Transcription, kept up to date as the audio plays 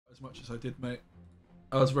as much as I did, mate.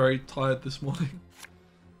 I was very tired this morning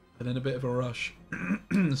and in a bit of a rush.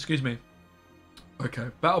 Excuse me. Okay,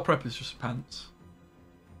 battle prep is just pants.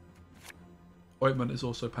 Ointment is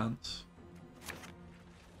also pants.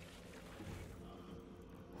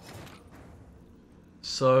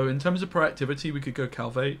 So in terms of proactivity, we could go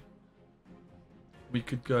Calvate. We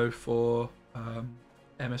could go for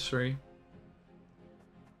Emissary.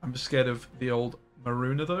 I'm just scared of the old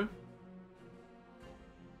Maruna though.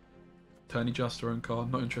 Attorney Just her own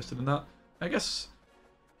card. Not interested in that. I guess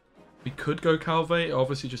we could go Calvate. It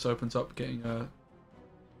obviously just opens up getting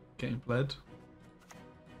bled.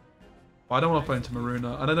 But I don't want to play into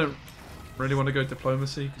Maruna. And I don't really want to go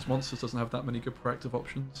Diplomacy because Monsters doesn't have that many good proactive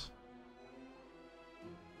options.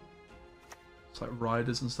 It's like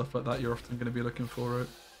Riders and stuff like that you're often going to be looking for, right?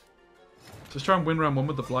 So let's try and win round 1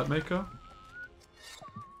 with the Blightmaker.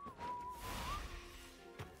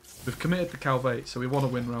 We've committed to Calvate, so we want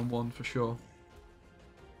to win round 1 for sure.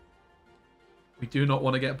 We do not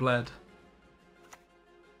want to get bled.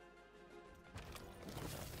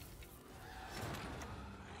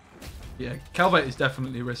 Yeah, Calvate is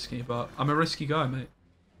definitely risky, but I'm a risky guy, mate.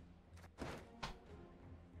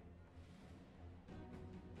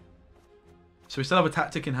 So we still have a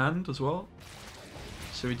tactic in hand as well.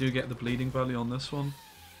 So we do get the bleeding value on this one.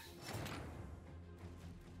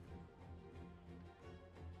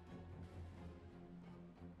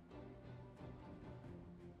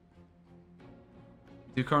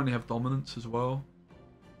 We do currently have dominance as well.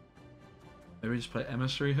 Maybe we just play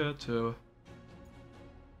Emissary here to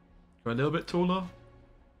go a little bit taller.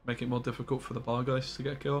 Make it more difficult for the bar guys to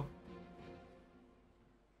get a kill.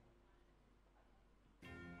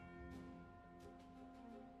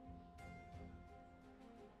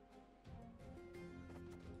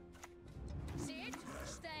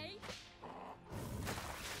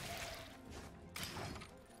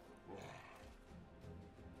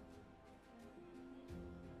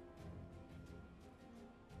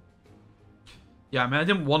 Yeah, I mean, I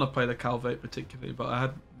didn't want to play the Calvate particularly, but I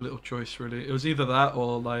had little choice really. It was either that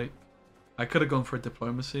or like, I could have gone for a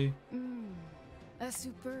Diplomacy. A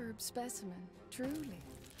superb specimen, truly.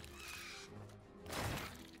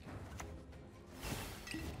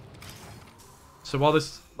 So while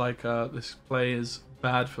this this play is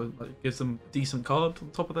bad for like gives them a decent card on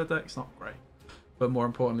top of their deck, it's not great. But more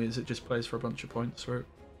importantly, is it just plays for a bunch of points, right?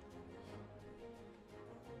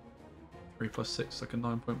 3+6, like a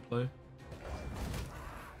 9-point play.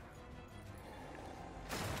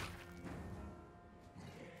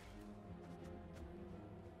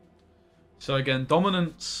 So again,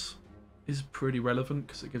 dominance is pretty relevant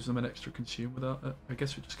because it gives them an extra consume without it. I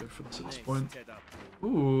guess we just go for this at this point.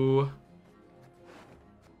 Ooh.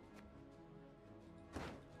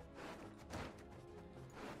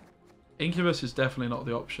 Incubus is definitely not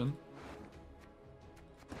the option.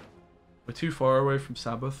 We're too far away from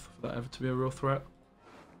Sabbath for that ever to be a real threat.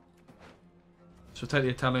 So we'll take the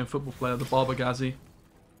Italian football player, the Barbagazzi.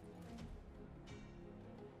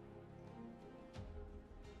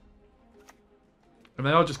 And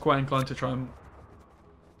they are just quite inclined to try and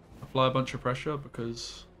apply a bunch of pressure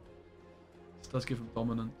because this does give them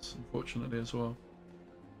dominance, unfortunately, as well.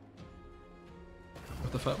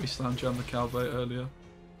 With the fact we slam jammed the Calvate earlier.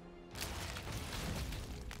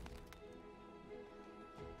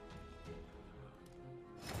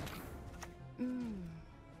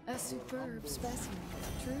 A superb specimen,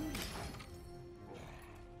 truly.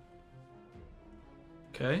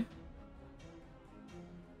 Okay.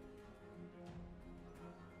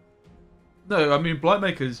 No, I mean,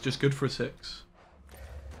 Blightmaker is just good for a 6.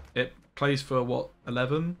 It plays for, what,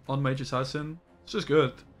 11 on Mage Assassin? It's just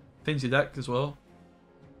good. Thins your deck as well.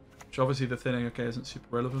 Which obviously the thinning, okay, isn't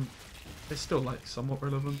super relevant. It's still, like, somewhat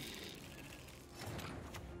relevant.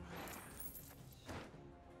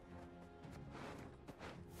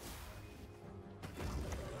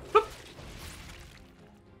 Boop.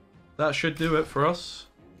 That should do it for us.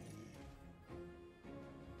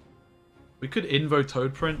 We could invo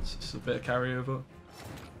Toad Prince. It's a bit of carryover.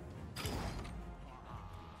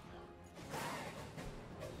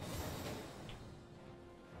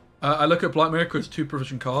 I look at Blightmaker as 2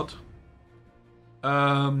 provision card.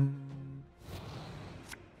 I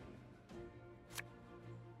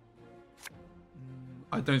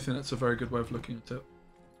don't think that's a very good way of looking at it,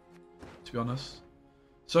 to be honest.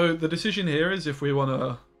 So the decision here is if we want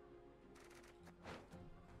to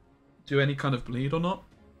do any kind of bleed or not.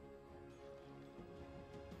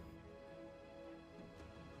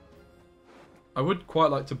 I would quite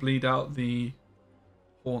like to bleed out the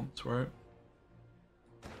Haunt, right?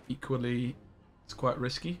 Equally, it's quite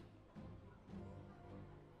risky.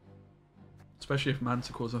 especially if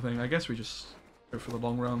Manticore's a thing. I guess we just go for the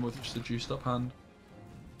long round with just a juiced up hand.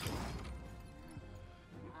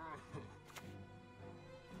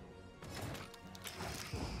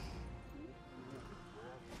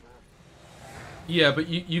 Yeah, but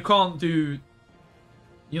you can't do...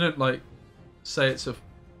 You don't, like, say it's a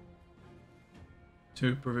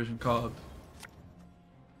 2 provision card.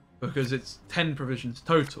 Because it's 10 provisions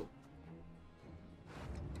total.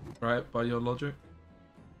 Right, by your logic.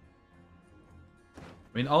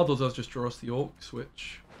 I mean, Ardor does just draw us the Orcs,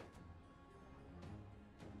 which...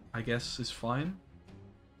 I guess is fine.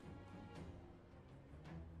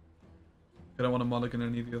 I don't want to mulligan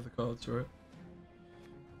any of the other cards, right?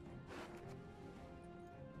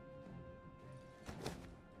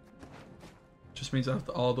 Just means I have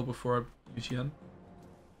to Ardor before I use Yen.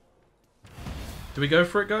 Do we go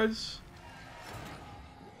for it, guys?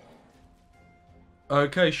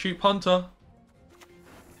 Okay, Shupe Hunter.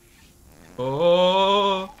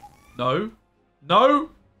 Oh no. No!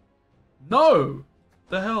 No!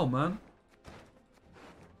 The hell, man?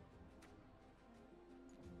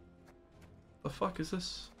 The fuck is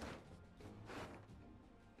this?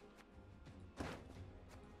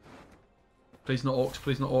 Please not Orcs,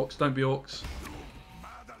 please not Orcs, don't be Orcs.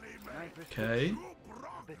 Okay.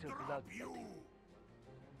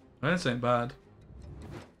 That ain't bad.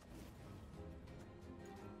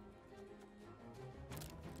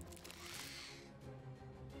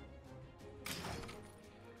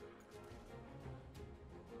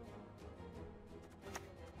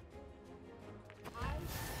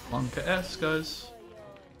 Monka S, guys.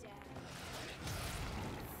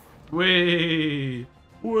 Wee!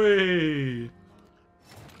 Wee!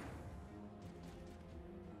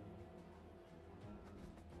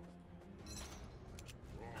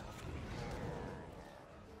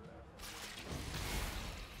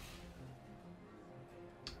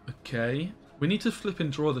 Okay. We need to flip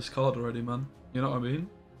and draw this card already, man. You know what I mean?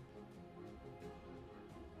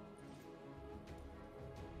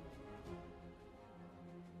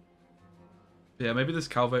 Yeah, maybe this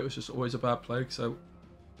Calvate was just always a bad play because I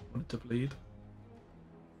wanted to bleed.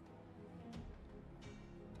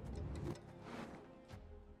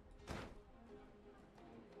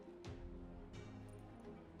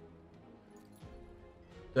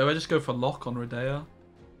 Do I just go for lock on Redea?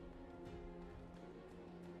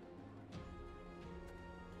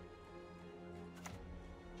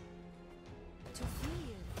 To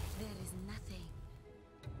fear, there is nothing.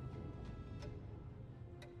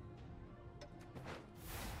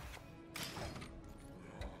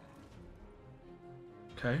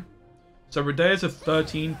 Okay. So Redea's a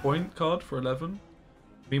 13-point card for 11.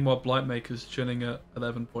 Meanwhile, Blightmaker's chilling at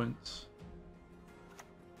 11 points.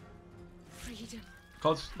 Freedom.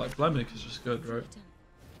 Cards like Blightmaker's just good, right?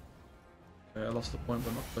 Okay, I lost the point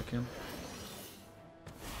by not clicking.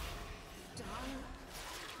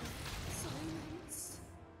 Silence.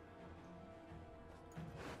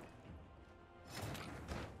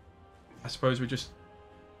 I suppose we just...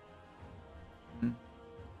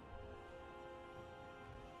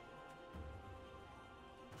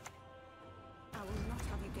 I will not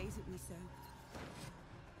have you gaze at me so.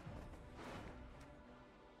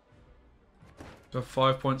 So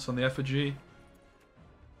 5 points on the effigy.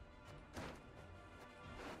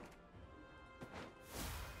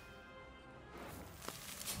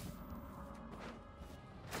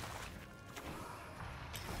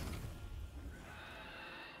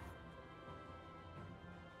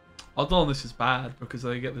 Odds on this is bad because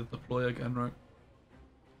they get the deploy again, right?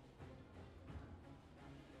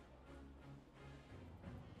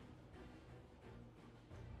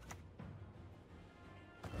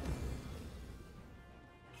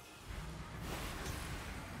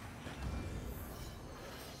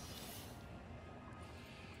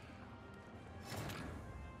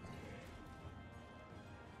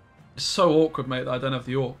 It's so awkward, mate, that I don't have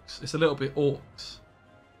the Orcs. It's a little bit Orcs.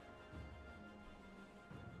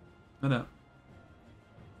 Isn't it?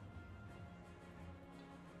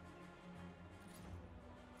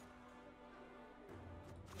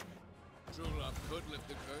 True love could lift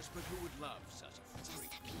the curse, but who would love such a freak?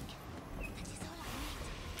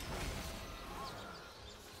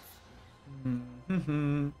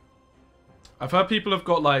 I've heard people have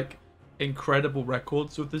got like incredible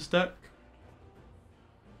records with this deck.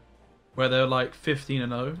 Where they're like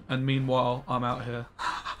 15-0, and meanwhile I'm out here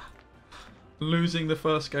losing the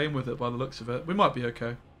first game with it by the looks of it. We might be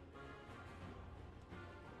okay.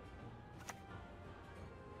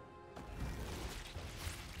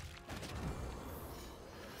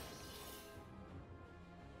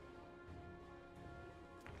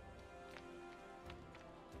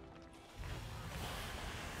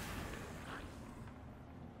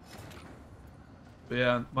 But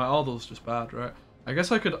yeah, my Ardle's just bad, right? I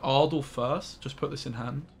guess I could Ardle first, just put this in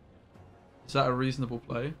hand. Is that a reasonable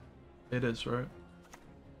play? It is, right?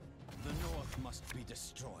 The North must be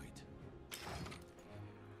destroyed.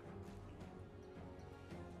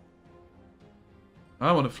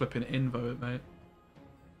 I want to flip an invo it, mate.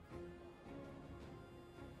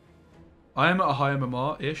 I am at a high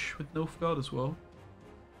MMR-ish with Nilfgaard as well.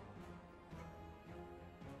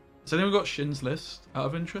 Has anyone got Shin's list out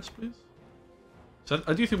of interest, please? So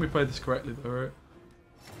I do think we played this correctly though, right?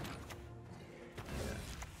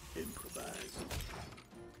 Improvise.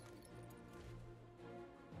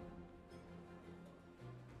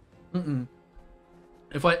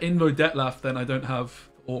 If I invo Detlaf, then I don't have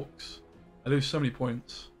Orcs. I lose so many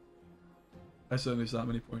points. I don't lose that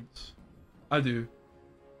many points. I do.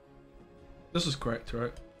 This was correct,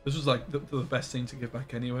 right? This was like the best thing to give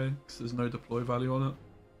back anyway, because there's no deploy value on it.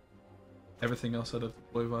 Everything else had a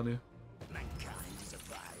deploy value. Mankind is a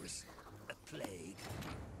virus, a plague.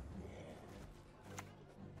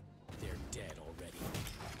 They're dead already.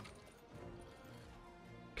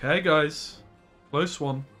 Okay, guys. Close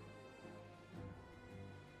one.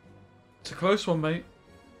 It's a close one, mate.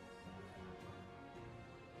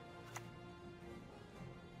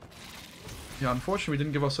 Yeah, unfortunately, we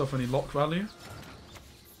didn't give ourselves any lock value.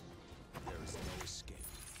 There is no escape.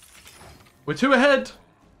 We're 2 ahead.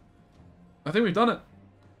 I think we've done it.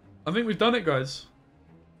 I think we've done it, guys.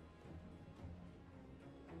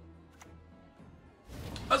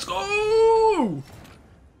 Let's go!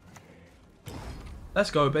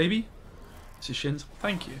 Let's go, baby. This is Shins.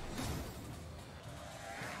 Thank you.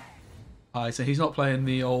 Alright, so he's not playing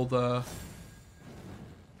the old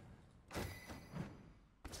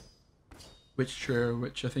Witch Trio,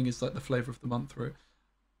 which I think is like the flavour of the month, right?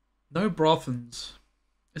 No Brothans.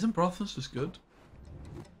 Isn't Brothans just good?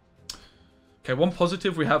 Okay, one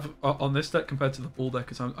positive we have on this deck compared to the Bull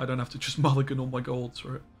deck is I don't have to just mulligan all my golds,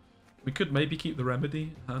 right? We could maybe keep the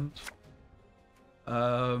Remedy in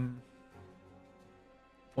hand.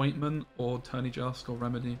 Ointment or Tourney Just or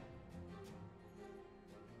Remedy.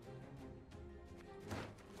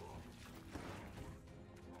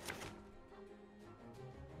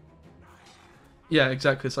 Yeah,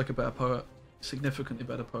 exactly. It's like a better poet. Significantly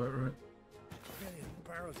better poet, right?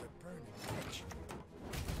 Barrels are burning pitch.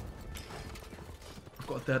 I've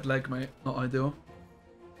got a dead leg, mate. Not ideal.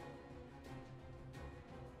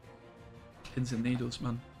 Pins and needles,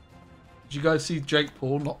 man. Did you guys see Jake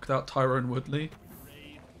Paul knocked out Tyrone Woodley?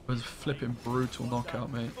 It was a flipping brutal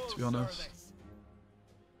knockout, mate, to be honest.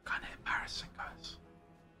 Kind of embarrassing, guys.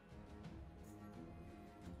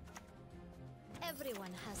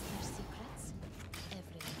 Everyone has their secrets.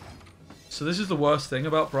 Everyone. So this is the worst thing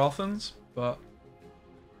about Brothans, but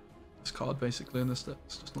this card basically in this deck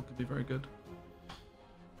is just not going to be very good.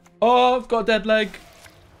 Oh, I've got a dead leg.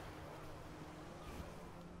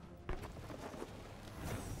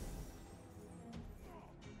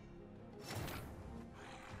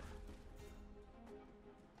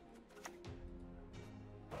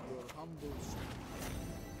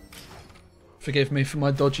 Forgive me for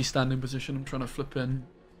my dodgy standing position. I'm trying to flip in,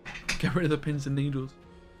 get rid of the pins and needles.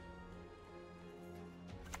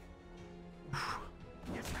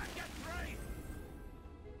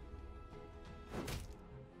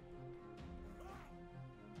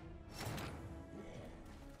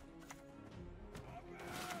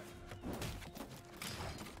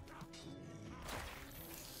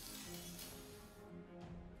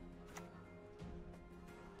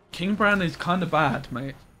 King Bran is kind of bad,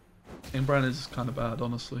 mate. King Bran is kind of bad,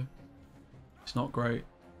 honestly. It's not great.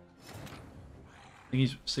 I think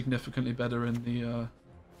he's significantly better in the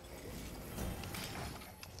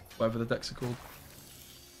whatever the decks are called.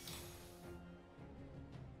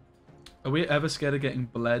 Are we ever scared of getting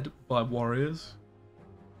bled by warriors?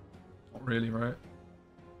 Not really, right?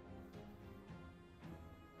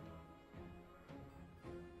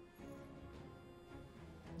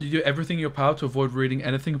 You do everything in your power to avoid reading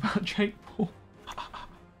anything about Jake Paul.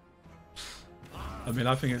 I mean,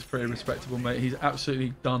 I think it's pretty respectable, mate. He's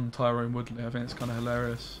absolutely done Tyrone Woodley. I think it's kind of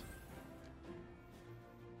hilarious.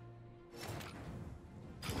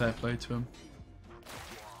 Fair play to him.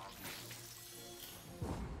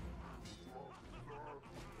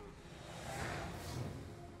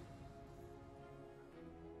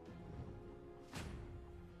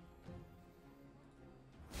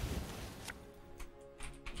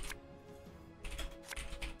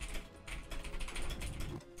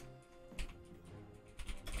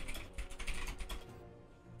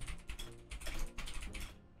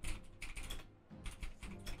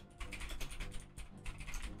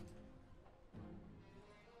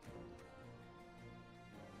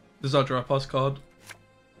 This is our draw pass card.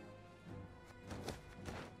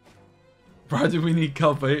 Why do we need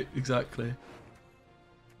Calvate? Exactly.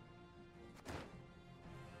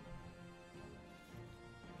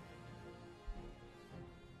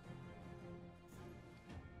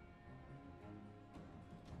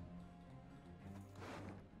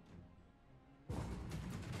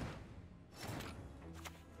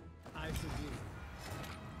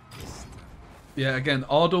 Yeah, again,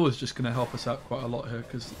 Ardor is just going to help us out quite a lot here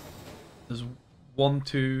because there's 1,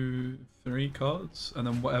 2, 3 cards, and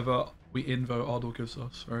then whatever we invo Ardor gives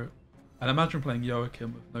us, right? And imagine playing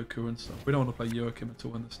Joachim with no coup and stuff. We don't want to play Joachim at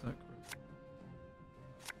all in the stack. Right?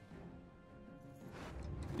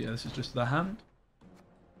 Yeah, this is just the hand.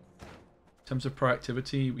 In terms of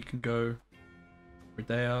proactivity, we can go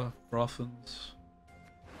Redea, Brathens.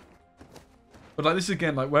 But like this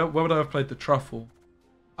again, like where would I have played the Truffle?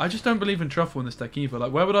 I just don't believe in Truffle in this deck either.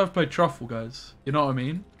 Like where would I have played Truffle, guys? You know what I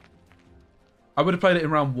mean? I would have played it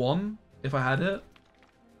in round 1 if I had it.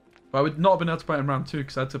 But I would not have been able to play it in round 2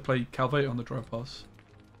 because I had to play Calvate on the draw pass.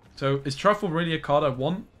 So is Truffle really a card I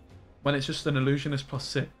want when it's just an Illusionist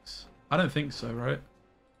 +6? I don't think so, right?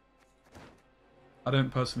 I don't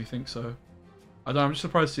personally think so. I'm just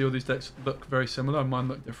surprised to see all these decks look very similar and mine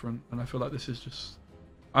look different. And I feel like this is just...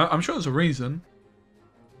 I'm sure there's a reason.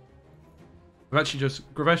 I've actually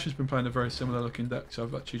just... Gravesh has been playing a very similar looking deck, so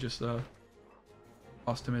I've actually just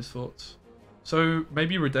asked him his thoughts. So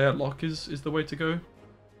maybe Redea Lock is the way to go.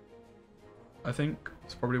 I think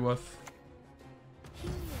it's probably worth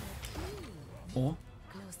more.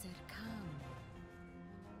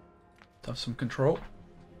 To have some control.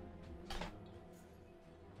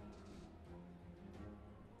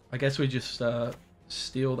 I guess we just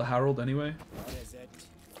steal the Herald anyway.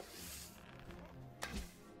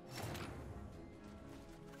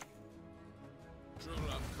 True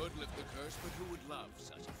love could lift the curse, but who would love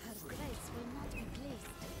such a Her freak? grace will not be pleased.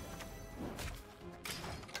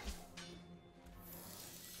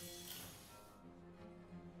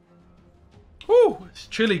 Woo! It's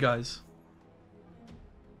chilly, guys.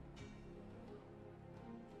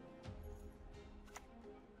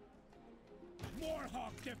 More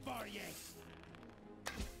hawk for you.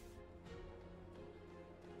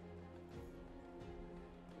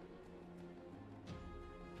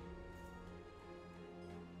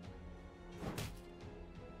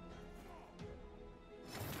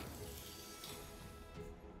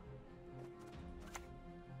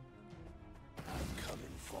 I'm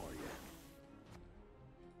coming for you.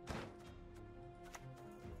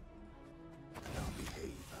 I'll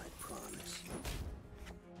behave, I promise.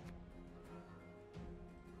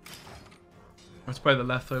 Let's play the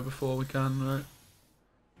Letho before we can, right?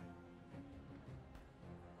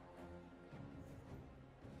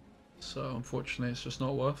 So unfortunately it's just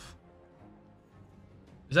not worth.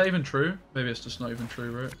 Is that even true? Maybe it's just not even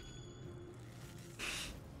true, right?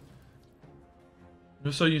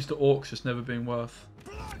 I'm so used to orcs just never being worth.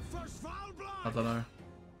 I don't know.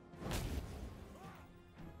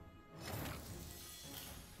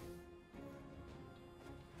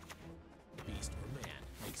 Beast or man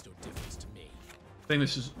makes no difference to me. I think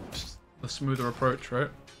this is just the smoother approach, right?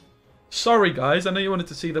 Sorry guys, I know you wanted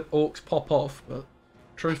to see the orcs pop off, but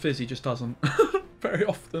truth is he just doesn't very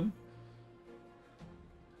often.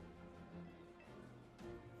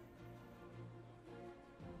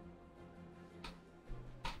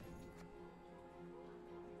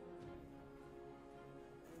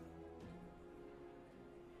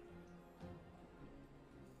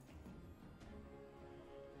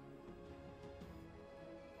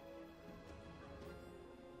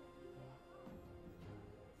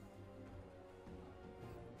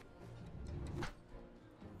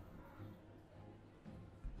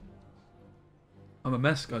 I'm a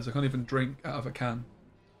mess, guys. I can't even drink out of a can.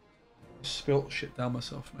 Spilt shit down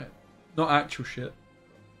myself, mate. Not actual shit.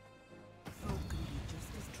 Folk can be just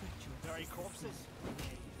as treacherous. Very corpses.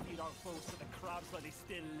 Feed our foes to the crabs while they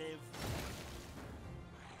still live.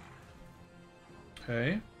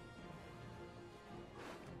 Okay.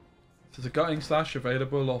 There's a gutting slash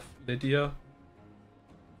available off Lydia.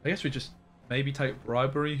 I guess we just maybe take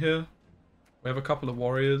bribery here. We have a couple of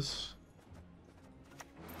warriors.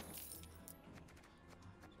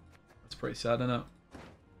 That's pretty sad, isn't it?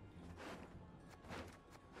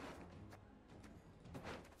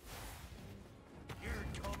 You're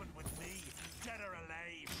coming with me, dead or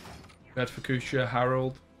alive. We had Fukushia,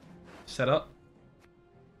 Harold set up.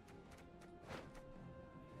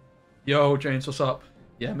 Yo, James, what's up?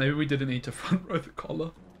 Yeah, maybe we didn't need to front row the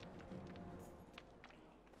collar.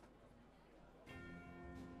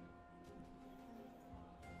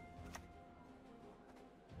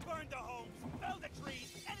 Burn the homes, fell the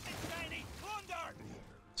trees, anything shiny, plunder.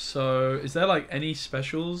 So, is there like any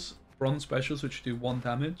specials bronze specials which do 1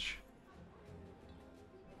 damage.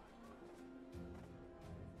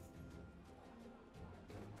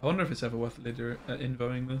 I wonder if it's ever worth Lydia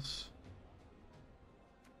invoing this.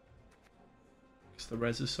 Because the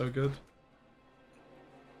res is so good.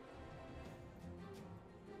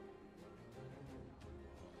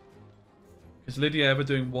 Is Lydia ever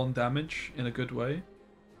doing 1 damage in a good way?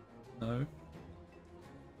 No.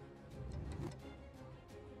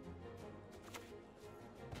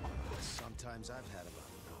 Sometimes I've had about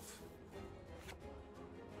enough.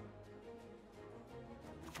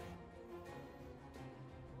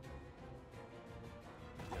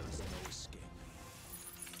 There's no escape.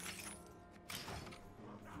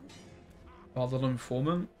 Oh, the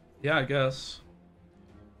informant? Yeah, I guess.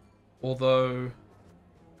 Although...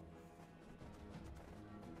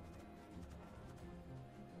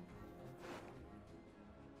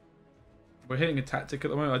 we're hitting a tactic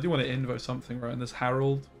at the moment. I do want to invo something, right? And there's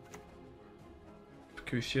Harold.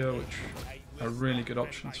 Fukushia, which are really good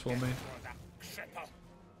options for me.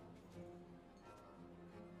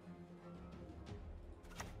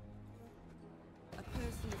 A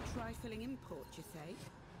person of trifling import, you say?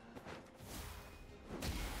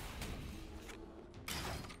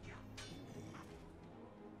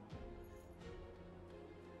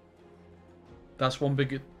 That's one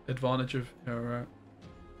big advantage of... yeah, right.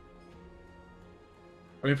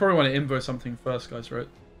 I mean, probably want to invo something first, guys, right?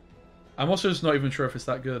 I'm also just not even sure if it's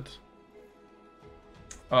that good.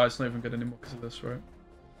 Oh, it's not even good anymore because of this, right?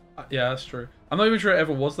 Yeah, that's true. I'm not even sure it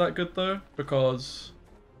ever was that good, though, because...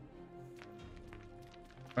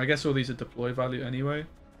 I guess all these are deploy value anyway,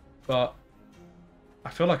 but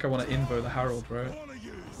I feel like I want to invo the Herald, right?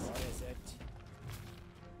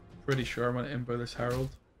 Pretty sure I want to invo this Herald.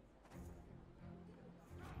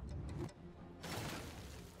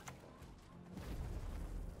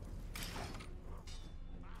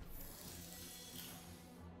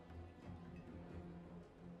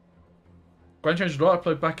 Gwent changed a lot. I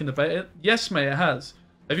played back in the beta. Yes, mate, it has.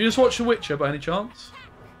 Have you just watched The Witcher by any chance?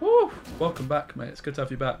 Woo! Welcome back, mate. It's good to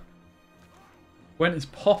have you back. Gwent is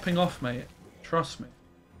popping off, mate. Trust me.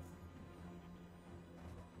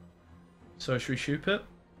 So, should we Shupe it?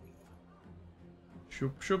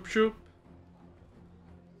 Shupe, Shupe, Shupe.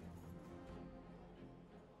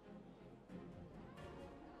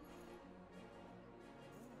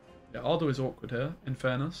 Yeah, Aldo is awkward here, in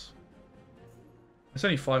fairness. It's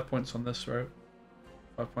only 5 points on this row.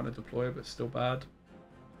 5 point to deploy, but still bad.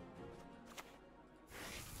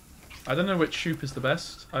 I don't know which Shupe is the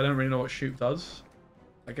best. I don't really know what Shupe does.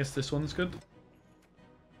 I guess this one's good.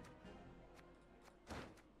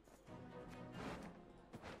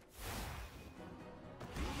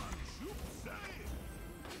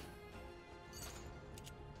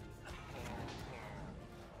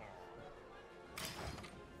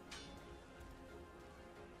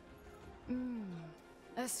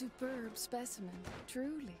 A superb specimen,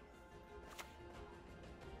 truly.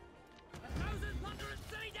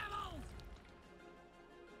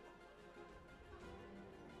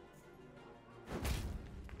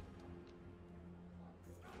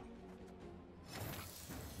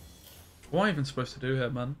 What am I even supposed to do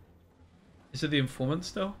here, man? Is it the informant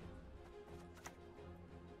still?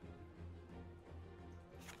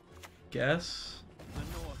 Guess. The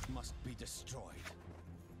North must be destroyed.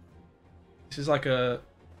 This is like a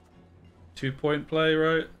 2-point play,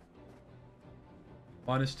 right?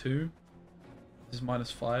 -2. This is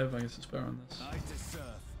 -5. I guess it's better on this. I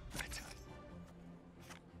deserve better.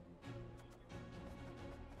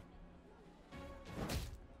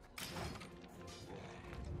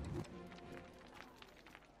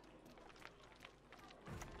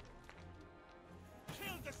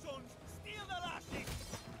 Kill the sons, steal the lasses.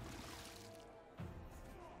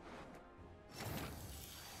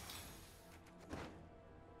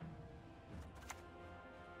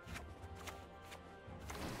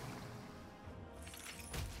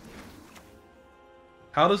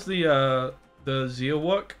 How does the zeal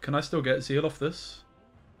work? Can I still get zeal off this?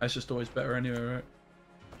 It's just always better anyway, right?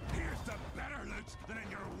 Here's the better loot than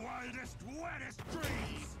in your wildest, wettest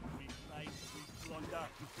dreams. We fight, we plunder,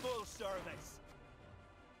 full service.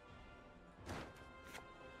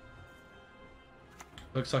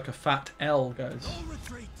 Looks like a fat L, guys. No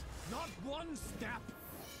retreat, not one step.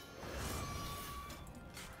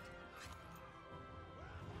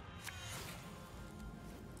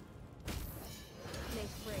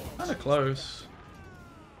 Kinda close.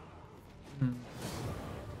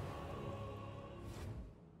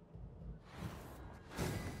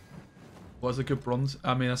 Was a good bronze?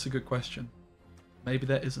 I mean, that's a good question. Maybe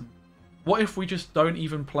there isn't. What if we just don't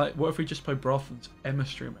even play? What if we just play Brothan's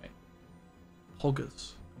Emistry, mate?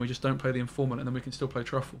 Hoggers. Can We just don't play the informant, and then we can still play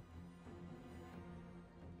Truffle.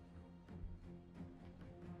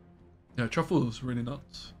 Yeah, Truffle's really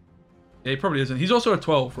nuts. Yeah, he probably isn't. He's also a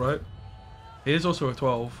 12, right? He is also a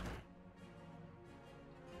 12.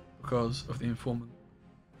 Because of the informant.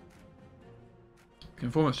 The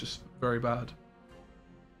informant's just very bad.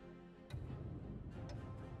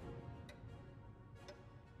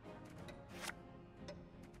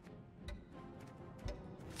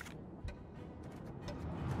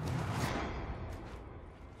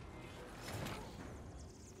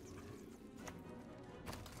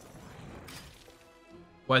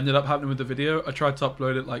 What ended up happening with the video, I tried to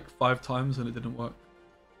upload it like 5 times and it didn't work.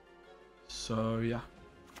 So yeah.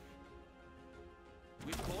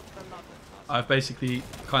 I've basically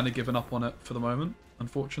kind of given up on it for the moment,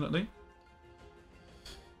 unfortunately.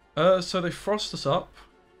 So they frost us up.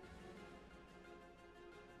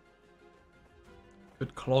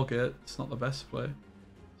 Could clog it. It's not the best play.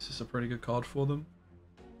 This is a pretty good card for them.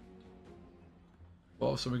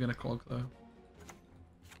 What else are we going to clog though?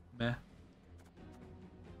 Meh.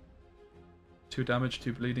 2 damage,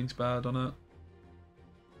 2 bleeding's bad on it.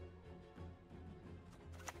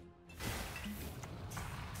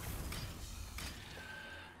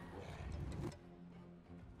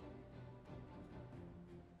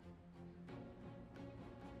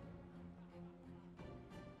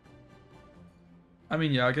 I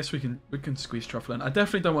mean, yeah, I guess we can squeeze Truffle in. I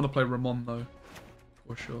definitely don't want to play Ramon though,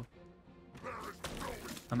 for sure.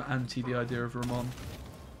 I'm anti the idea of Ramon.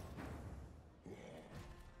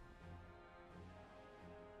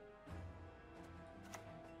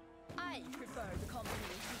 I prefer the company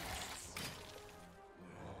of beasts.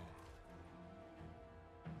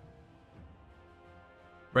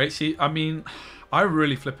 Right, see, I mean, I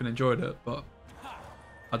really flipping enjoyed it, but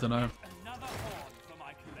I don't know.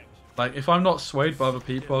 Like, if I'm not swayed by other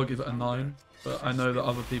people, I'll give it a 9. But I know that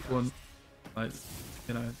other people, like,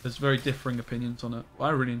 you know, there's very differing opinions on it. But I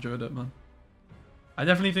really enjoyed it, man. I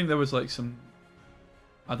definitely think there was, like, some...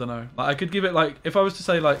 I don't know. Like, I could give it, like... If I was to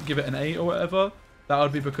say, like, give it an 8 or whatever, that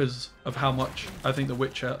would be because of how much I think The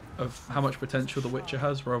Witcher... Of how much potential The Witcher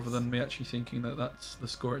has, rather than me actually thinking that that's the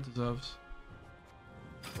score it deserves.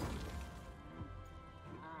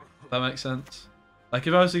 That makes sense. Like,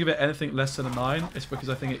 if I was to give it anything less than a 9, it's because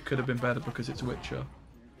I think it could have been better because it's Witcher.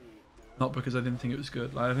 Not because I didn't think it was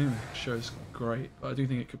good. Like, I think the show's great, but I do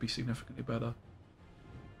think it could be significantly better.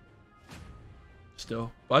 Still.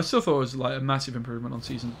 But I still thought it was, like, a massive improvement on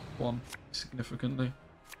Season 1. Significantly.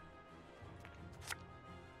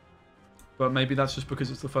 But maybe that's just because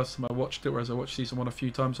it's the first time I watched it, whereas I watched Season 1 a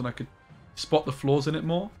few times and I could spot the flaws in it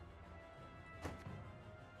more.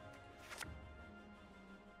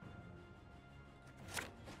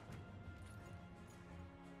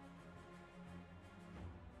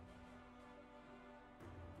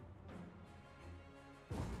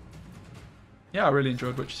 Yeah, I really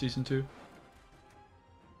enjoyed Witcher Season 2.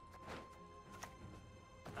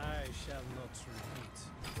 I shall not repeat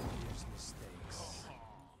years' mistakes.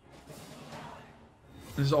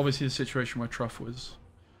 This is obviously the situation where Truff was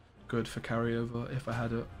good for carryover if I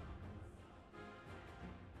had it.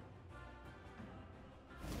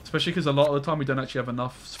 Especially because a lot of the time we don't actually have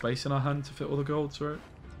enough space in our hand to fit all the golds, right?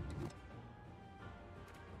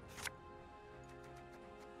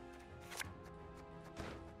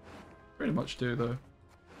 Pretty much do, though.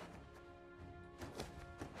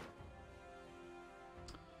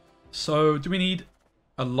 So, do we need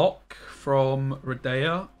a lock from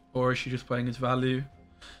Redea, or is she just playing as value?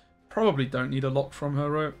 Probably don't need a lock from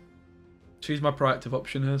her, right? She's my proactive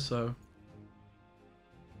option here, so...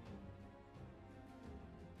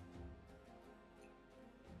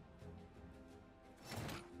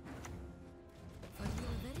 For you,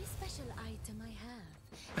 a very special item I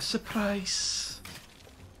have. A surprise!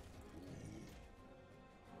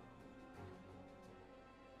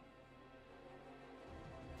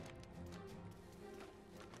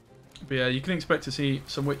 But yeah, you can expect to see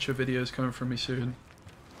some Witcher videos coming from me soon.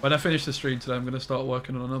 When I finish the stream today, I'm going to start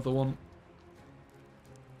working on another one.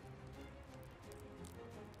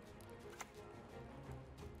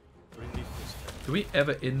 Do we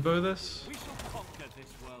ever invo this? We shall conquer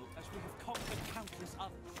this world as we have conquered countless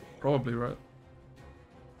others. Probably, right?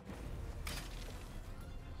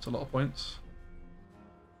 It's a lot of points.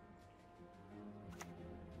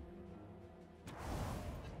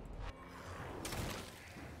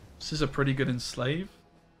 This is a pretty good enslave.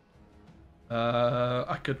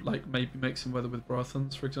 I could like maybe make some weather with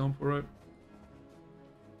Brothans, for example, right?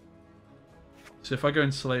 So if I go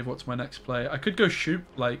enslave, what's my next play? I could go Shupe,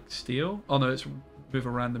 like steal. Oh no, it's move a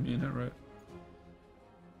random unit, right?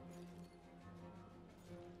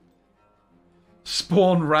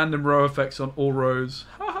 Spawn random row effects on all rows.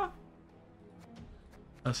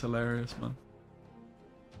 That's hilarious, man.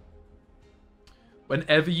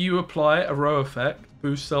 Whenever you apply a row effect,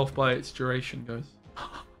 boost self by its duration goes.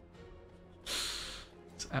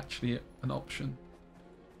 It's actually an option.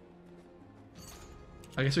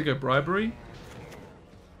 I guess we go bribery.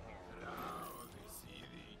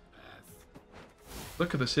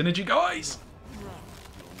 Look at the synergy, guys!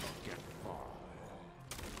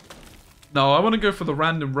 No, I want to go for the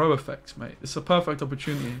random row effects, mate. It's a perfect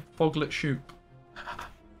opportunity. Foglet Shupe.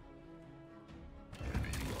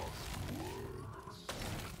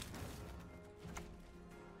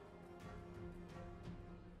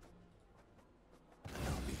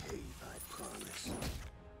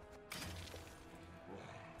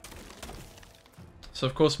 So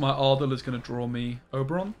of course my Ardell is going to draw me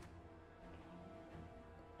Oberon.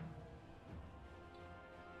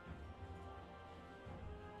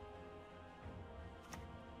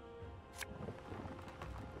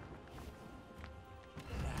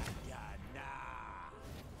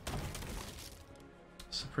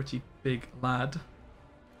 It's a pretty big lad.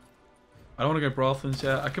 I don't want to go Brathens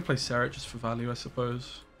yet. I could play Serret just for value, I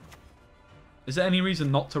suppose. Is there any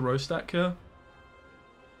reason not to row stack here?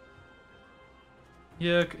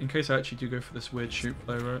 Yeah, in case I actually do go for this weird shoot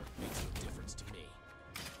play, right? Makes no difference to me.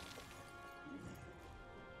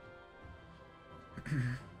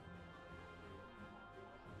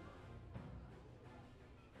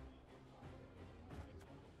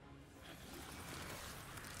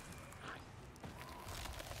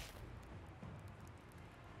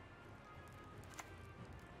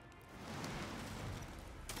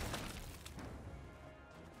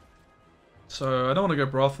 So I don't want to go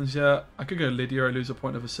Brathens yet. I could go Lydia, I lose a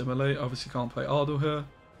point of Assimilate. Obviously can't play Ardell here.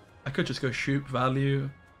 I could just go Shupe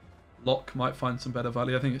value. Lock might find some better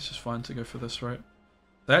value. I think it's just fine to go for this, right?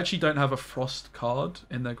 They actually don't have a Frost card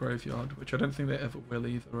in their graveyard, which I don't think they ever will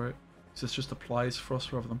either, right? So this just applies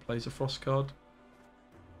Frost rather than plays a Frost card.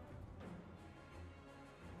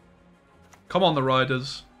 Come on, the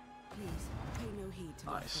Riders. Please, pay no heed to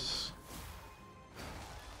Nice.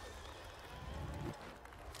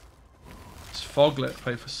 This Foglet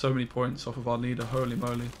paid for so many points off of our leader. Holy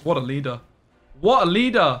moly. What a leader. What a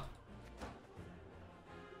leader!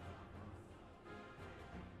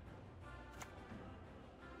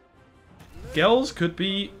 Gels could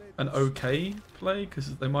be an okay play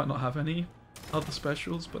because they might not have any other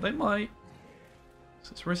specials, but they might.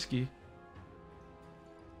 So it's risky.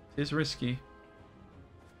 It is risky.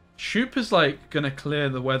 Shupe is like going to clear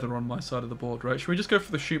the weather on my side of the board, right? Should we just go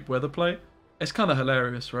for the Shupe weather play? It's kind of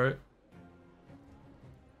hilarious, right?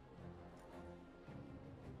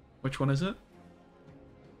 Which one is it?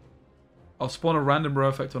 I'll spawn a random row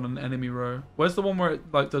effect on an enemy row. Where's the one where it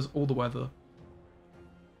like does all the weather?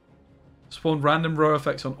 Spawn random row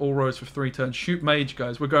effects on all rows for 3 turns. Shoot mage,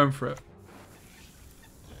 guys. We're going for it.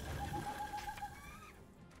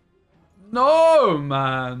 No,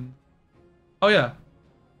 man. Oh, yeah.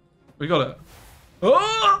 We got it.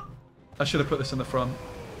 Oh! I should have put this in the front.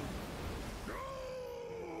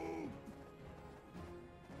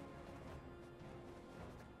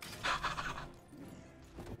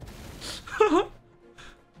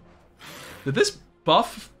 Did this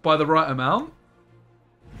buff by the right amount?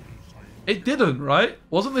 It didn't, right?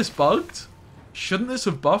 Wasn't this bugged? Shouldn't this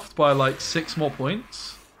have buffed by like 6 more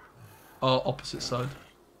points? Oh, opposite side.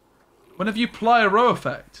 Whenever you apply a row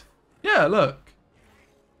effect. Yeah, look.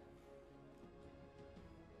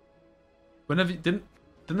 Whenever you didn't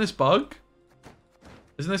this bug?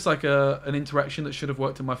 Isn't this like an interaction that should have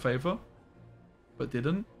worked in my favor? But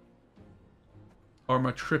didn't? Or am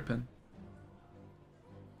I tripping?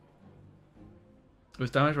 It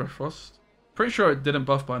was damaged by Frost. Pretty sure it didn't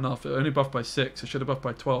buff by enough. It only buffed by 6. It should have buffed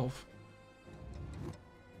by 12.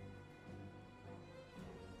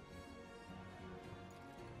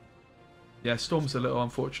 Yeah, Storm's a little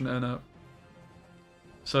unfortunate, isn't it?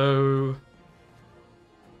 So...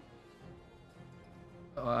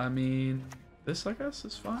 I mean... This, I guess,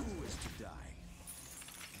 is fine. Who is to die?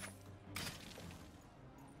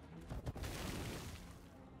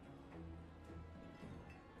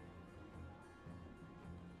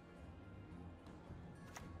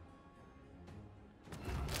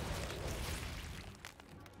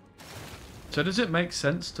 So does it make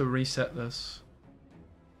sense to reset this?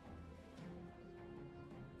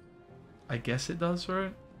 I guess it does,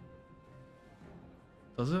 right?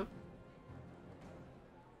 Does it?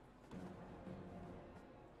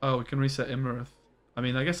 Oh, we can reset Imarith. I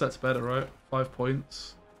mean, I guess that's better, right? 5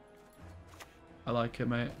 points. I like it,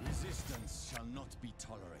 mate. Resistance shall not be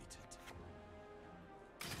tolerated.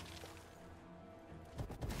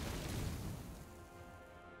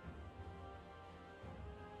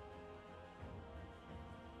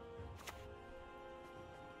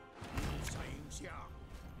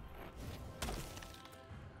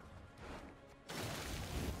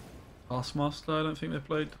 Taskmaster, I don't think they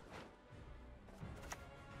played.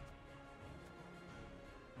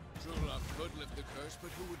 True love could lift the curse,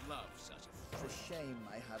 but who would love such a It's a shame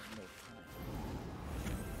I have no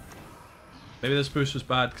time. Maybe this boost was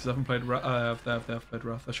bad because I haven't played they have played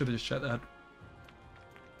Wrath. I should have just checked that.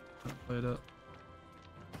 I haven't played it.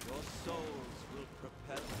 Your souls will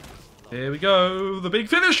propel this love. Here we go, the big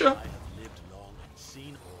finisher! I have lived long and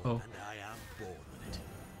seen all, Oh. and I am born with it.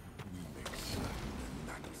 We make certain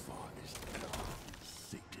that Nilfgaard is ever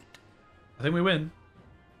sated. I think we win.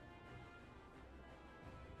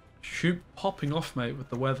 Shupe popping off, mate, with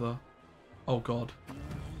the weather. Oh god.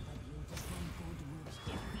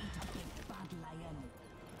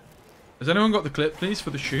 Has anyone got the clip, please, for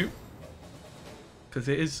the Shupe? Because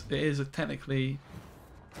it is a technically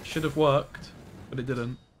should have worked, but it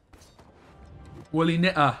didn't. Willy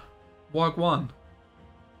Nitter, Wagwan.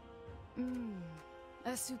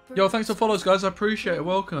 A super. Yo, thanks for follows, guys. I appreciate it.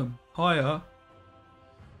 Welcome. Hiya.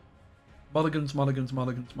 Mulligans, mulligans,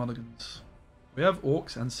 mulligans, mulligans. We have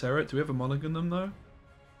Orcs and Seret. Do we ever mulligan them though?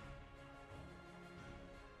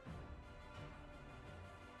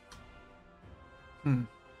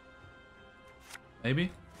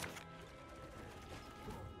 Maybe.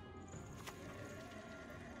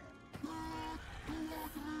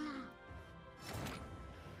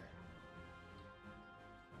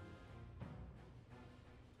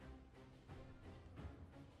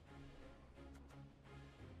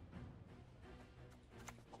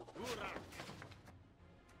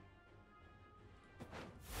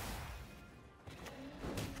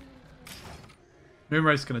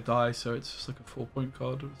 Moonray's gonna die, so it's just like a 4-point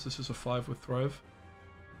card. This is a 5 with Thrive.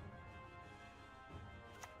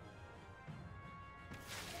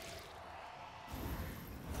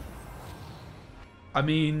 I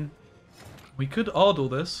mean, we could Ardle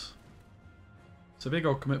this. It's a big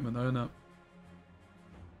old commitment though, isn't it?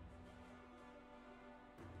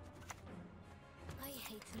 I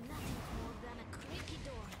hate nothing more than a creaky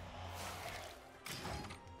door.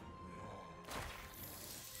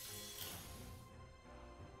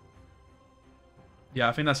 Yeah,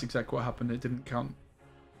 I think that's exactly what happened. It didn't count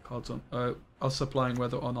cards on us supplying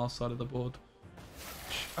weather on our side of the board.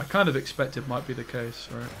 Which I kind of expected might be the case,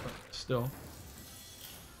 right? But still.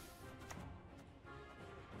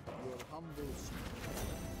 Your humble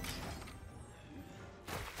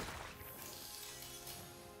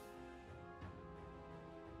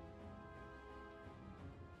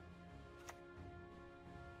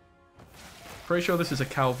Pretty sure this is a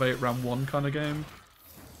Calvate round 1 kind of game.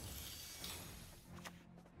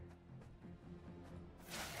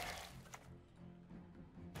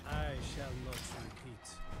 I shall not repeat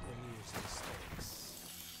Emir's mistakes.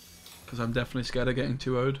 Because I'm definitely scared of getting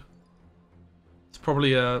 2-0'd. It's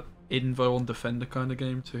probably a Invo on Defender kind of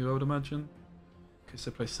game too, I would imagine. Because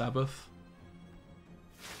they play Sabbath.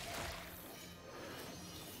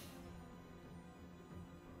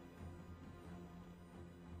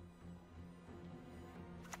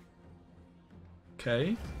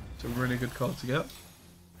 Okay, it's a really good card to get.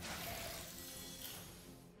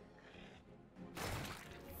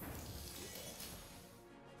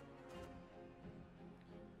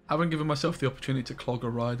 I haven't given myself the opportunity to clog a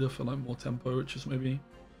rider for like more tempo, which is maybe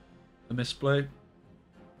a misplay. I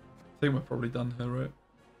think we're probably done here, right?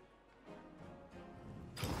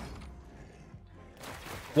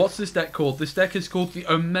 What's this deck called? This deck is called the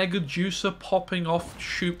Omega Juicer Popping Off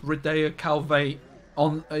Shupe Redea Calvate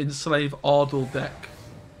on Enslave Ardle deck.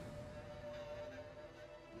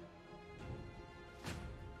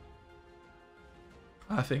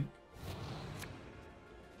 I think.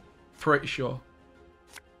 Pretty sure.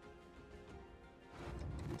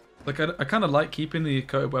 Like, I kind of like keeping the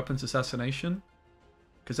Coated Weapons Assassination.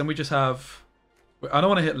 Because then we just have... I don't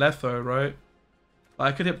want to hit Letho, right?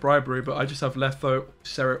 I could hit Bribery, but I just have Letho,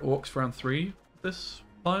 Seret, Orcs for round 3 this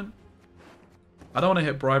line. I don't want to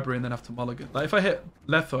hit Bribery and then have to mulligan. Like, if I hit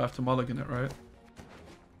Letho, I have to mulligan it, right?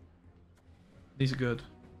 These are good.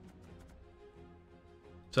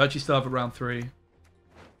 So I actually still have a round 3.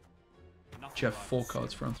 Actually have 4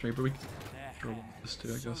 cards for round 3, but we can draw one with this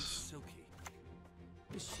too, I guess.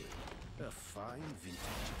 A fine vintage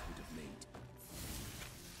it would have made.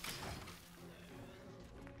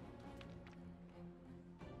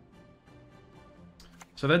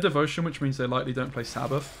 So they're Devotion, which means they likely don't play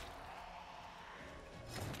Sabbath.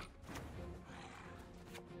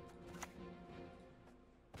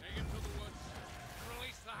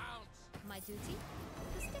 My duty?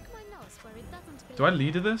 To stick my nose where it doesn't Do I belong.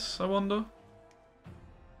 leader this, I wonder?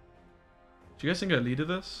 Do you guys think I leader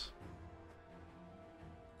this?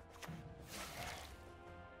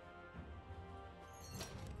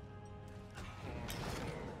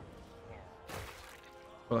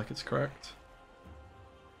 feel like it's correct.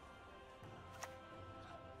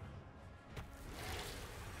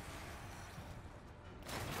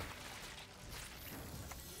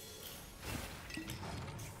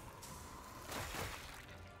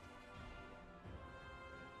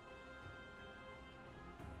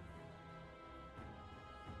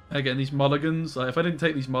 Again, these mulligans, like, if I didn't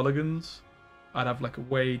take these mulligans, I'd have like a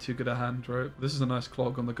way too good a hand, right? This is a nice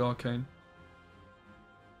clog on the Garcane.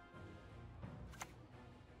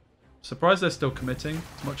 Surprised they're still committing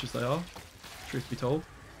as much as they are, truth be told.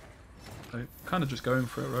 They're kind of just going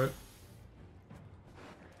for it, right?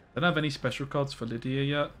 They don't have any special cards for Lydia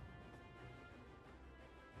yet.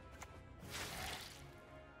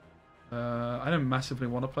 I don't massively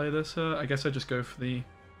want to play this. I guess I just go for the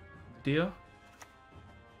Lydia.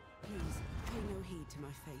 Please, pay no heed to my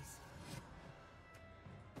face.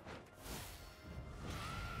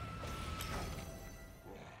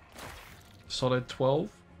 Solid 12,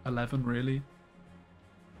 11 really.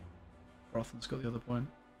 Rothen's got the other point.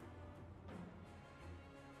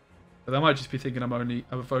 But they might just be thinking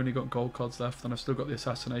I've only got gold cards left, and I've still got the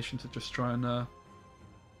assassination to just try and.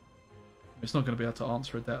 It's not going to be able to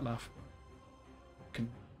answer a debt laugh. Can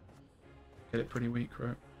get it pretty weak,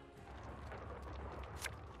 right?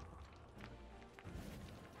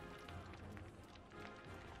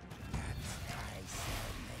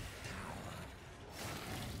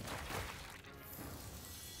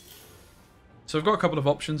 So I've got a couple of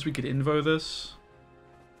options. We could invo this.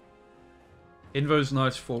 Invo's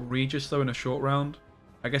nice for Regis though in a short round.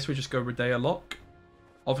 I guess we just go Redea Lock.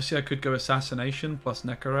 Obviously I could go Assassination plus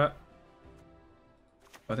Nekarat.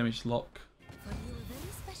 But I think we just lock. For you, a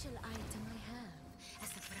very special item I have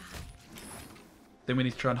as a prize. Then we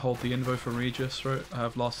need to try and hold the invo for Regis, right? I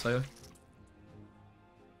have Last Sayer.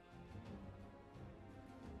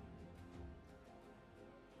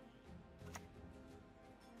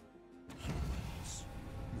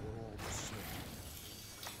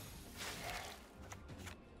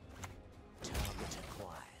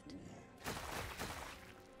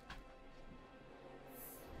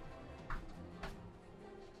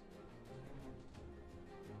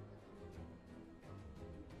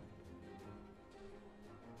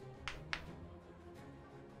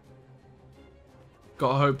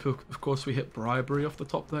 Gotta hope, of course, we hit Bribery off the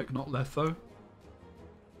top deck, not Letho.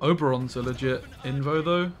 Oberon's a legit invo,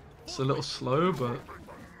 though. It's a little slow, but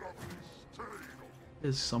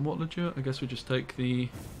is somewhat legit. I guess we just take the...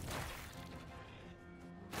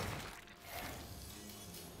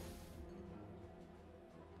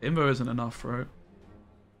 Invo isn't enough, right?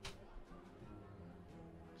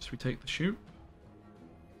 So we take the Shupe.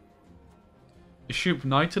 Is Shupe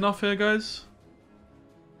Knight enough here, guys?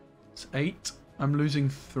 It's 8. I'm losing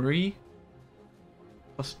 3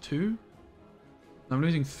 plus 2. I'm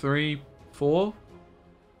losing 3, 4,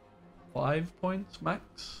 5 points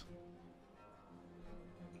max.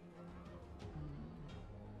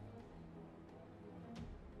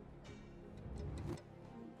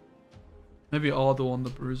 Maybe Ardor on the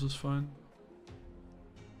Bruiser's fine.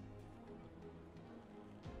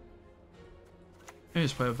 Maybe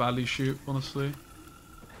just play a value shoot, honestly.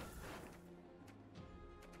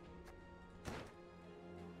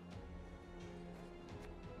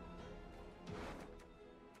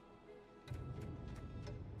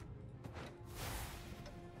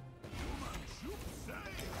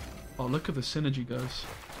 Oh, look at the synergy, guys.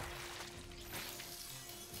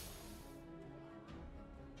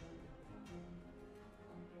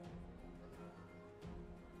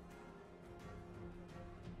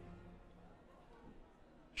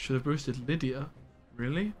 Should have boosted Lydia.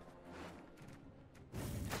 Really?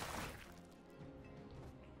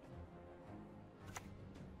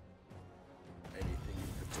 Anything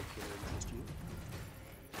in particular interest you?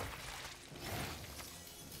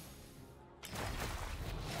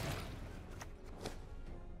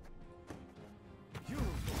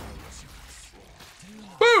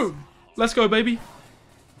 Boom! Let's go, baby.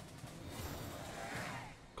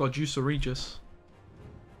 God, juice or Regis.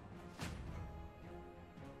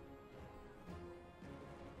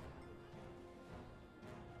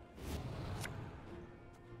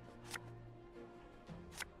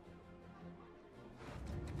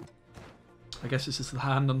 I guess this is the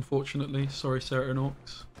hand, unfortunately. Sorry, Sarah and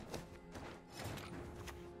Orcs.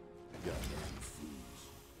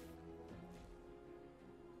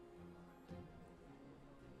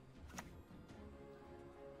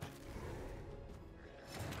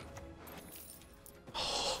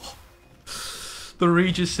 The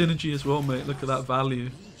Regis synergy as well, mate. Look at that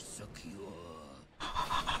value.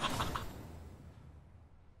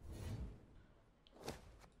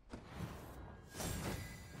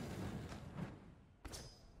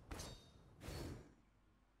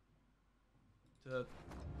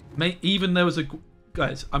 Mate, even there was a...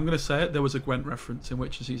 Guys, I'm going to say it. There was a Gwent reference in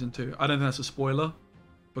Witcher Season 2. I don't think that's a spoiler,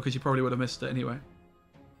 because you probably would have missed it anyway.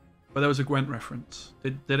 But there was a Gwent reference.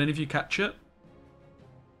 Did any of you catch it?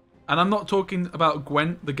 And I'm not talking about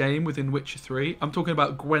Gwent, the game within Witcher 3. I'm talking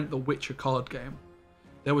about Gwent, the Witcher card game.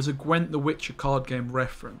 There was a Gwent, the Witcher card game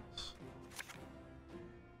reference.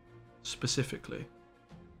 Specifically.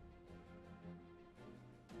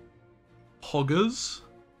 Hoggers?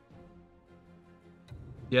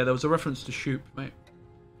 Yeah, there was a reference to Shupe, mate.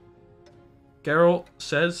 Geralt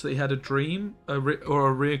says that he had a dream, or a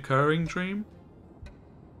reoccurring dream,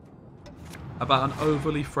 about an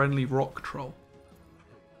overly friendly rock troll.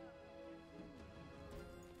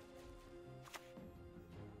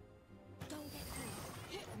 Don't get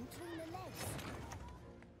caught. Hit him between the legs.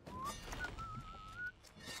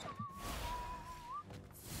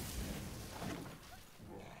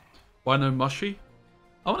 Why no Mushy?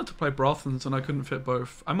 I wanted to play Brothans and I couldn't fit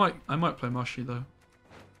both. I might play Mushy though.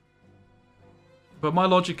 But my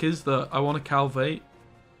logic is that I want to Calvate.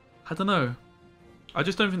 I don't know. I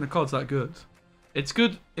just don't think the card's that good. It's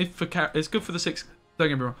good if for it's good for the 6. Don't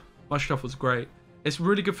get me wrong. My shuffle's great. It's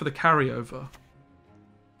really good for the carryover.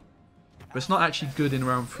 But it's not actually good in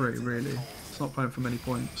round 3, really. It's not playing for many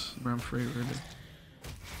points in round 3, really.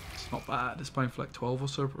 It's not bad. It's playing for like 12 or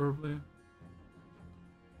so, probably.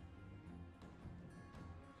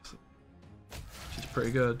 Which is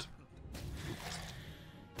pretty good.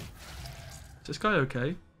 Is this guy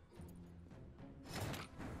okay?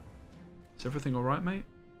 Is everything alright, mate?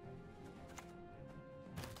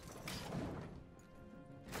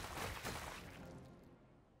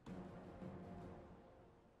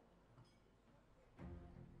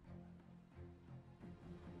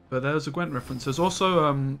 But there's a Gwent reference. There's also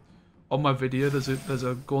on my video there's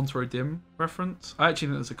a Gone Through Dim reference. I actually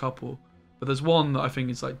think there's a couple, but there's one that I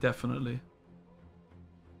think is like definitely.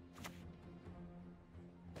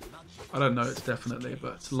 I don't know it's definitely,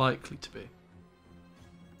 but it's likely to be.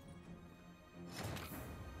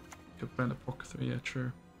 Could play in the pocket 3, yeah,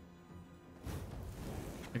 true.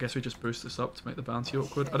 I guess we just boost this up to make the bounty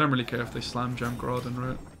awkward. I don't really care if they slam jam Graden,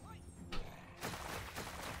 right?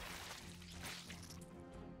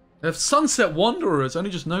 They have Sunset Wanderers, I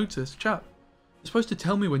only just noticed. Chat, you're supposed to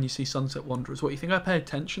tell me when you see Sunset Wanderers. What, you think I pay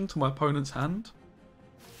attention to my opponent's hand?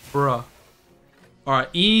 Bruh. Alright,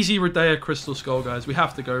 easy Redea Crystal Skull, guys. We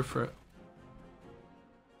have to go for it.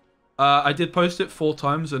 I did post it 4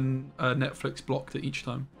 times and Netflix blocked it each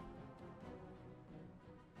time.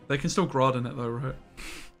 They can still Graden it though, right?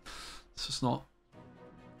 It's just not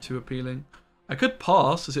too appealing. I could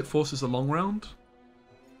pass as it forces a long round,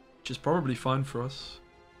 which is probably fine for us.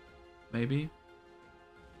 Maybe.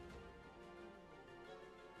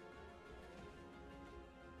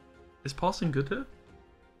 Is passing good here?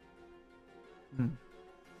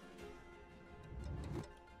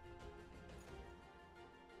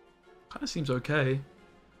 Kind of seems okay.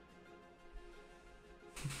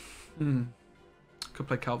 Could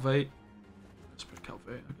play Calvate. Let's play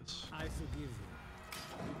Calvate, I guess. I forgive you.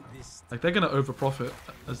 This Like they're gonna over profit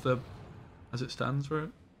as it stands, right?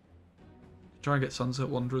 Try and get Sunset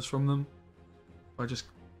Wanderers from them by just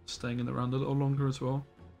staying in the round a little longer as well.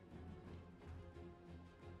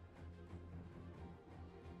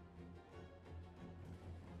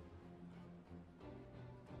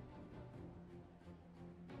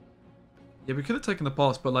 Yeah, we could have taken the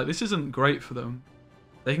pass, but like this isn't great for them.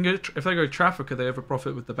 They can go if they go Trafficker, they over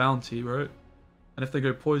profit with the bounty, right? And if they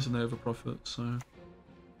go Poison, they over profit. So,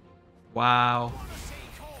 wow,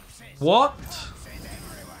 what?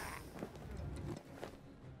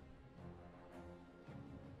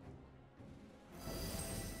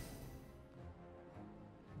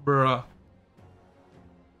 Bruh.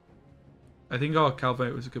 I think our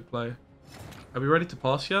Calvate was a good play. Are we ready to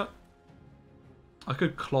pass yet? I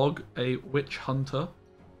could clog a Witch Hunter.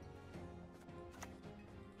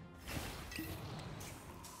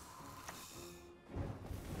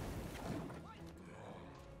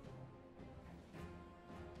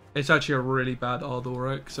 It's actually a really bad Ardor,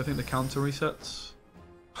 right? Because I think the counter resets.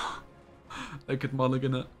 They could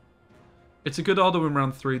mulligan it. It's a good Ardor in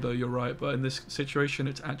round 3 though, you're right. But in this situation,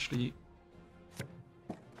 it's actually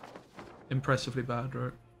impressively bad,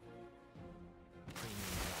 right?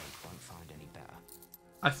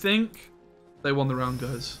 I think they won the round,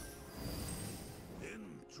 guys.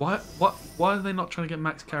 Why are they not trying to get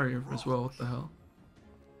max carryover as well? What the hell?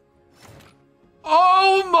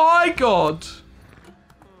 Oh my god!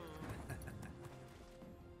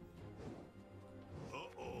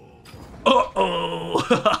 Uh-oh!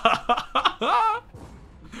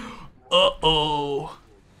 Uh-oh!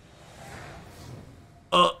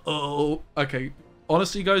 Uh-oh! Okay,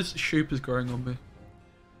 Honestly, guys, Shupe is growing on me.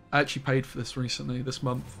 I actually paid for this recently, this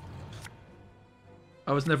month.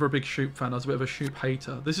 I was never a big Shupe fan. I was a bit of a Shupe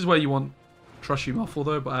hater. This is where you want Trushy Muffle,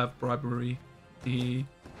 though, but I have Bribery. It's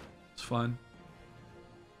fine.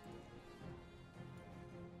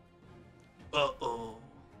 Uh-oh.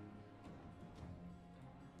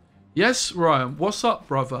 Yes, Ryan. What's up,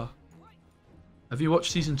 brother? Have you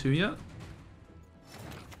watched Season 2 yet?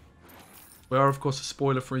 We are, of course, a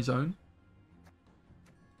spoiler-free zone.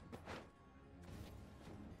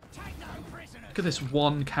 Look at this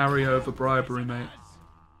one carryover bribery, mate.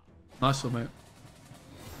 Nice one, mate.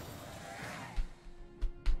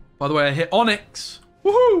 By the way, I hit Onyx.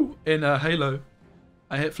 Woohoo! In Halo.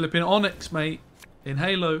 I hit flipping Onyx, mate. In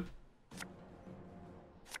Halo.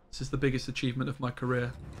 This is the biggest achievement of my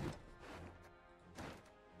career.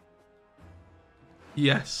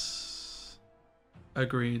 Yes.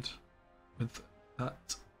 Agreed with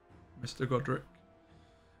that, Mr. Godric.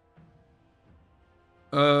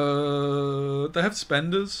 They have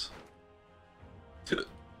spenders.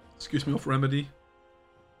 Excuse me, off Remedy.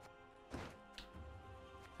 I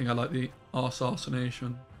think I like the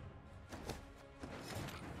Assassination.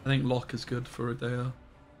 I think Lock is good for Adea.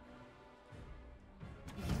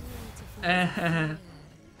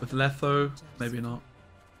 With Letho, maybe not.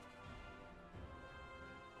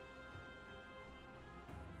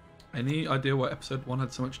 Any idea why episode 1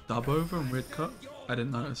 had so much dub over and weird cut? I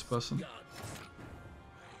didn't notice, person.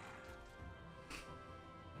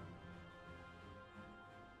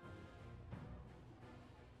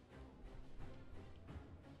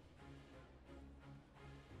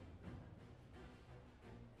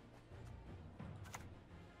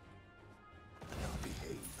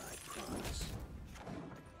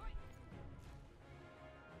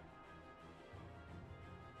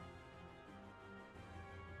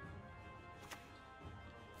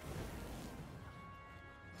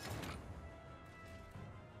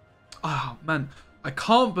 Oh, man. I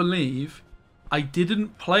can't believe I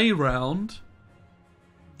didn't play round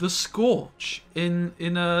the Scorch in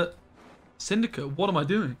a Syndicate. What am I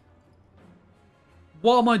doing?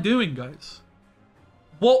 What am I doing, guys?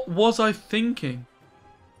 What was I thinking?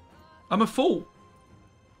 I'm a fool.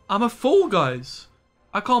 I'm a fool, guys.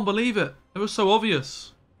 I can't believe it. It was so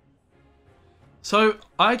obvious. So,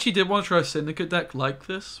 I actually did want to try a Syndicate deck like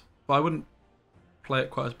this, but I wouldn't play it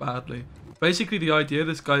quite as badly. Basically, the idea of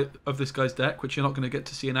this guy's deck, which you're not going to get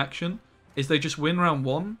to see in action, is they just win round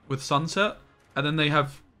 1 with Sunset, and then they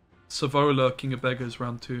have Savola, King of Beggars,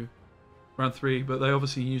 round 2, round 3, but they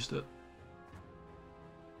obviously used it.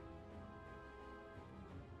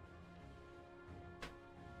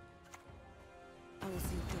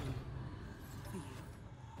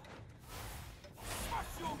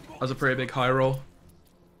 That was a pretty big high roll.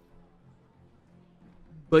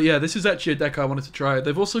 But yeah, this is actually a deck I wanted to try.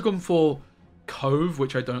 They've also gone for Cove,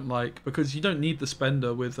 which I don't like, because you don't need the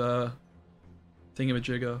spender with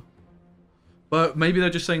Thingamajigger. But maybe they're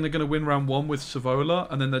just saying they're going to win round 1 with Savola,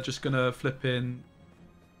 and then they're just going to flip in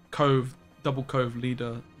Cove, double Cove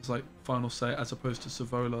leader as like final say, as opposed to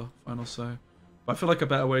Savola final say. But I feel like a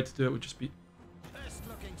better way to do it would just be... Best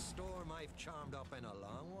looking storm I've charmed up in a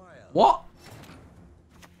long while. What?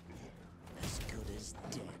 As good as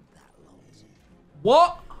dead, that lot.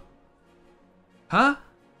 What? Huh?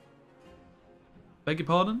 Beg your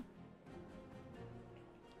pardon?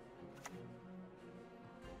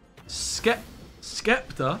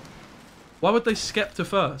 Skepta? Why would they Skepta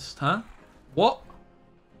first, huh? What?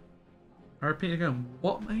 I repeat again,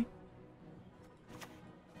 what, mate?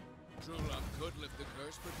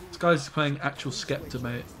 This guy's playing actual Skepta,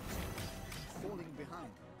 mate.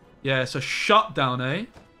 Yeah, it's a shutdown, eh?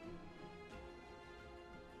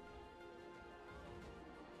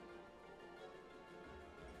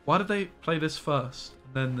 Why did they play this first,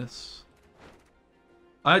 and then this?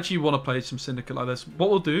 I actually want to play some Syndicate like this. What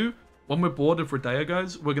we'll do, when we're bored of Redea,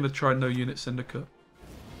 guys, we're going to try no unit Syndicate.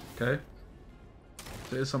 Okay?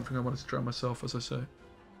 So it is something I wanted to try myself, as I say.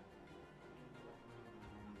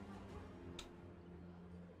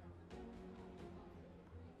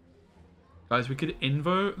 Guys, we could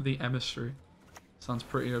invo the Emissary. Sounds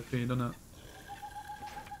pretty OP, doesn't it?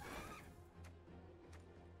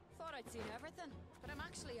 Thought I'd seen everything, but I'm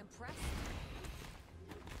actually impressed.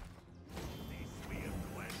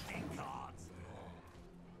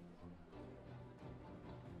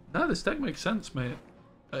 No, this deck makes sense, mate.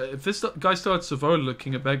 If this guy started Savola,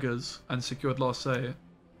 King of Beggars, and secured last say,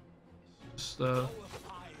 it's just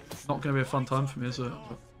not going to be a fun time for me, is it?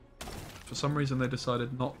 But for some reason, they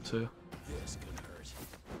decided not to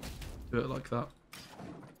do it like that.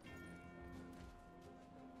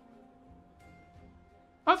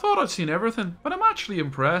 thought I'd seen everything, but I'm actually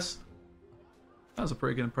impressed. That was a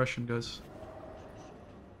pretty good impression, guys.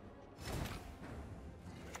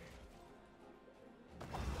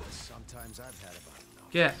 Sometimes I've had about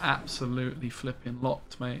enough. Get absolutely flipping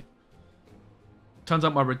locked, mate. Turns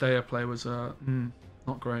out my Redea play was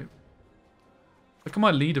not great. Look at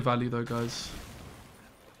my leader value though, guys.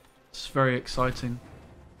 It's very exciting.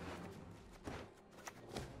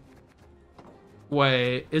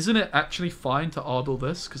 Wait, isn't it actually fine to Ardle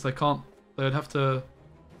this? Because they can't... They would have to...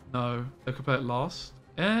 No, they could play it last.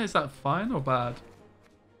 Eh, is that fine or bad?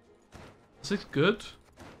 Is this good?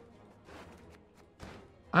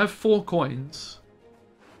 I have 4 coins.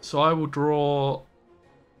 So I will draw...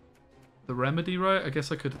 the remedy, right? I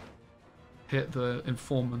guess I could hit the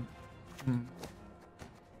informant. The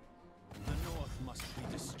north must be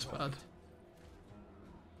It's destroyed. bad.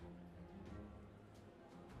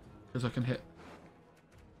 Because I can hit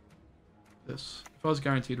this. If I was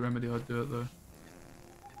guaranteed remedy, I'd do it though.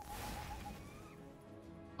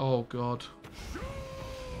 Oh god.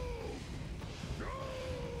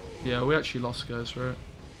 Yeah, we actually lost, guys, right?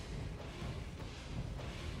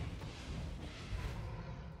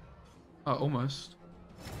 Oh, almost.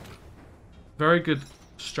 Very good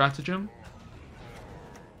stratagem.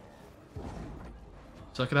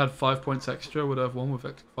 So I could add 5 points extra. Would I have won with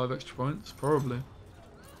 5 extra points? Probably.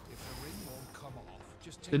 If the ring won't come off,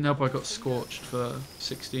 just take Didn't help I got scorched for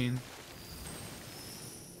 16.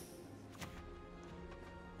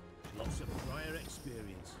 Lots of prior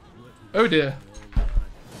experience. Oh dear.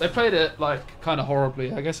 They played it like kind of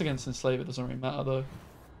horribly. I guess against Enslave it doesn't really matter though.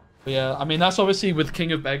 But yeah, I mean that's obviously with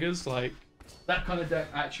King of Beggars, like that kind of deck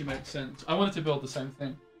actually makes sense. I wanted to build the same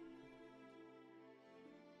thing.